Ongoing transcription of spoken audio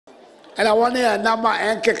And I want to number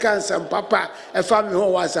and some papa a family who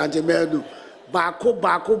was Ashanti Medu.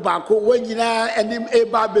 Bako, when you know, and him a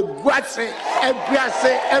baby, guasse, every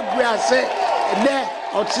ne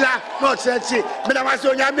otra no church me na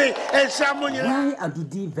waso nyame ensamu nyina. Why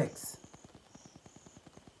Addo vex?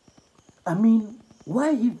 I mean,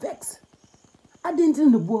 why he vex? I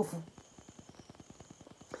didn't know.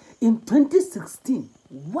 In 2016,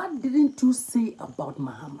 what didn't you say about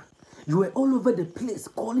Mahama? You were all over the place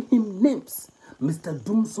calling him names. Mr.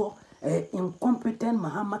 Dumso, incompetent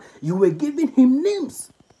Mahama. You were giving him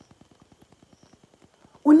names.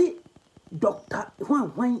 Only Dr.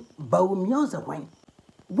 Juan Baumioza Wine.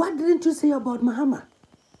 What didn't you say about Mahama?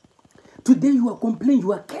 Today you are complaining,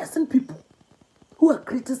 you are cursing people who are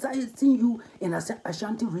criticizing you in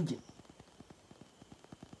Ashanti region.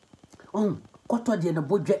 You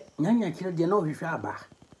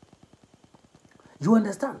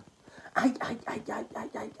understand? I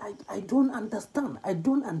don't understand. I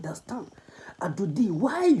don't understand. Addo,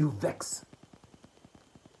 why you vex?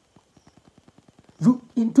 You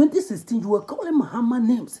in 2016 you were calling Mahama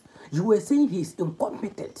names. You were saying he's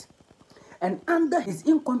incompetent. And under his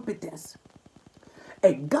incompetence,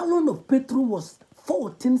 a gallon of petrol was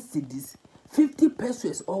 14 cedis, 50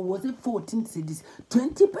 pesos, or was it 14 cedis,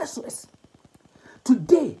 20 pesos.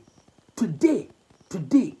 Today,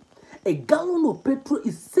 a gallon of petrol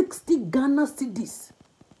is 60 Ghana cedis.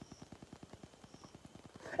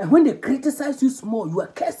 And when they criticize you small, you are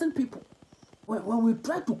cursing people. When we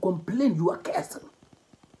try to complain, you are cursing.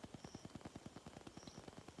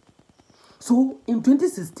 So in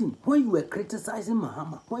 2016, when you were criticizing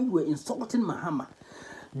Mahama, when you were insulting Mahama,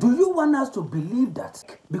 do you want us to believe that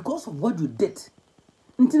because of what you did,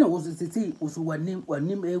 is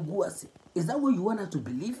that what you want us to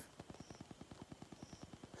believe?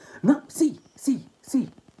 Now, see,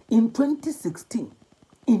 in 2016,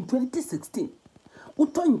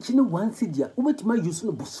 uto nchini one cedi ubetima use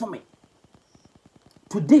no busome.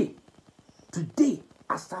 Today,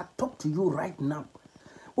 as I talk to you right now,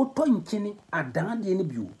 uto nchini adan de ne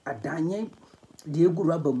biu, adanye de egu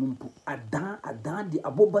raba mumpu, adan de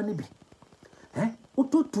aboba ne bi.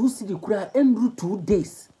 Uto 2 cedi kura endru 2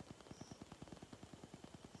 days.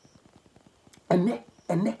 Ene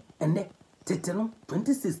teteno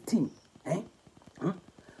 2016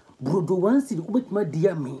 brodo 1 cedi ubetima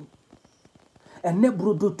dia me. Ene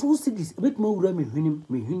brodo 2 cedis ubetima ura me hwinim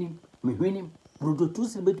brodo 2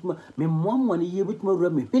 cedis ubetima me mwamwa ne ye ubetima ura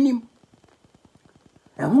me hwinim.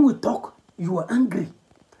 And when we talk, you are angry.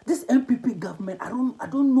 This MPP government, I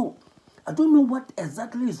don't know what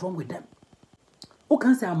exactly is wrong with them. Who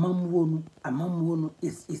can say amamuonu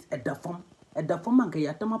is a deform and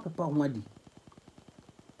kayatama papa wadi.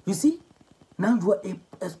 You see, now you are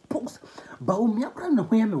a spokes. Baumia na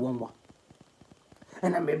where me wonwa.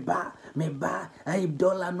 And I me ba I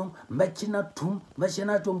dollar no machina tum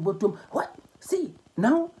bottom. What? See,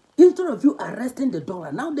 now instead of you arresting the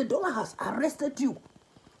dollar, now the dollar has arrested you.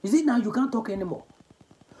 You see, now you can't talk anymore.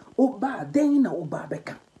 Oba, then Oba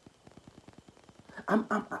Beka. I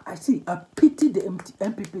pity the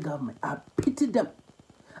MPP government. I pity them.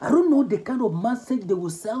 I don't know the kind of message they will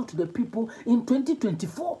sell to the people in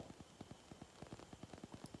 2024.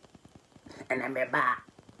 And I'm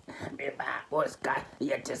Oscar,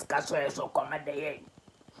 yet is so commanding.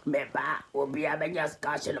 Meba, Obi Abenya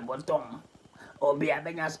scotch in the bottom. Obi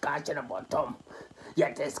Abenya scotch in the bottom.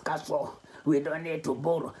 Yet is castle. We don't need to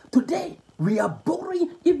borrow. Today, we are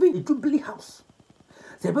borrowing even a Jubilee house.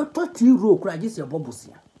 They about 30 euro cragis your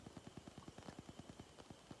bobusia.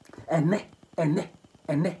 And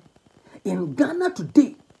in Ghana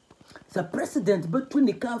today, the president between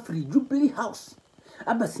the car free Jubilee house.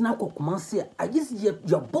 Abasnako Kumansia, I guess your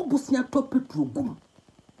bobusia topic boom.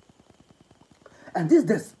 And this is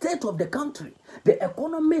the state of the country. The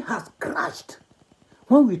economy has crashed.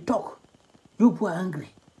 When we talk, you people are angry.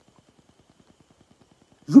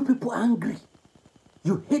 You people are angry.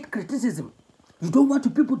 You hate criticism. You don't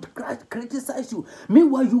want people to criticize you.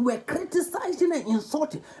 Meanwhile, you were criticizing and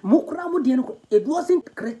insulting. It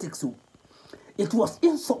wasn't critics. It was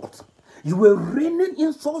insults. You were raining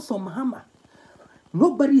insults on Mahama.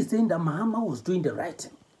 Nobody is saying that Mahama was doing the right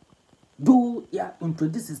thing. Though, yeah, in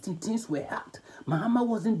 2016, things were hard. Mahama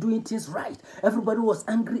wasn't doing things right. Everybody was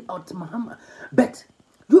angry at Mahama. But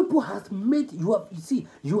you people have made, you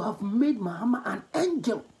have made Mahama an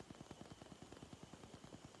angel.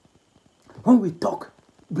 When we talk,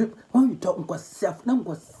 because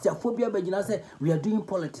self-phobia, say we are doing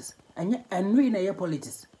politics. And we in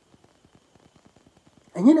politics.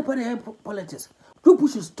 And you know politics. People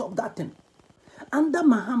should stop that thing. Under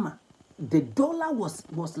Mahama, the dollar was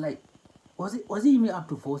like Was it even up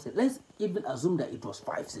to 4 cedis? Let's even assume that it was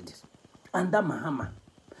 5 cedis under Mahama.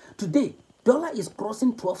 Today, dollar is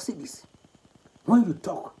crossing 12 cedis. When you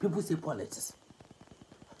talk, people say politics.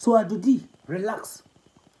 So Adudi, relax.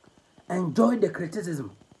 Enjoy the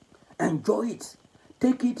criticism. Enjoy it.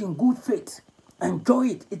 Take it in good faith. Enjoy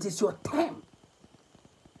it. It is your time.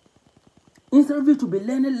 Instead of you to be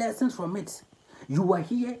learning lessons from it, you are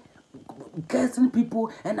here cursing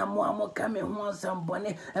people and I'm coming home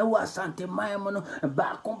somebody and was Ashanti my mono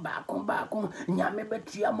back on nyame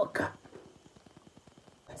betua moka.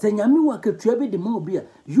 Say nyame wa ketua be the mobile.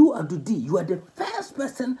 You are Adudi. You are the first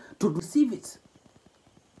person to receive it.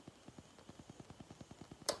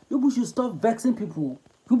 You should stop vexing people.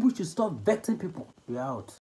 You should stop vexing people. We are out.